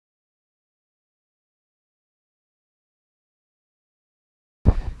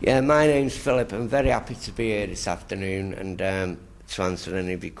Yeah, my name's Philip. I'm very happy to be here this afternoon and to answer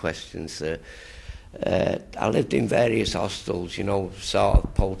any of your questions. I lived in various hostels, you know, sort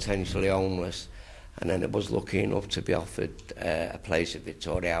of potentially homeless, and then I was lucky enough to be offered a place at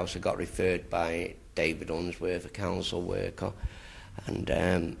Victoria House. I got referred by David Unsworth, a council worker, and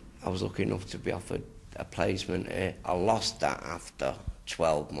I was lucky enough to be offered a placement here. I lost that after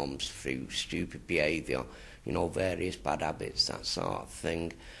 12 months through stupid behaviour, you know, various bad habits, that sort of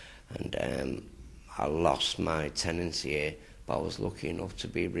thing. And I lost my tenancy here, but I was lucky enough to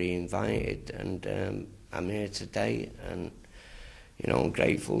be re-invited, and I'm here today, and, you know, I'm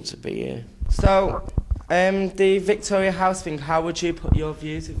grateful to be here. So, the Victoria House thing, how would you put your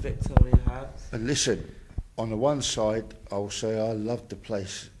views of Victoria House? And listen, on the one side, I'll say I love the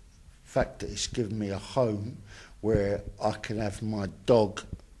place. The fact that it's given me a home where I can have my dog.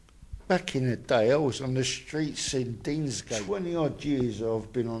 Back in the day, I was on the streets in Deansgate. 20 odd years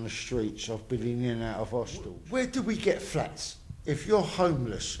I've been on the streets, I've been in and out of hostels. Where do we get flats? If you're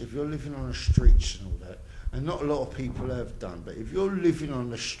homeless, if you're living on the streets and all that, and not a lot of people have done, but if you're living on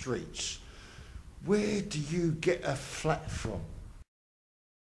the streets, where do you get a flat from?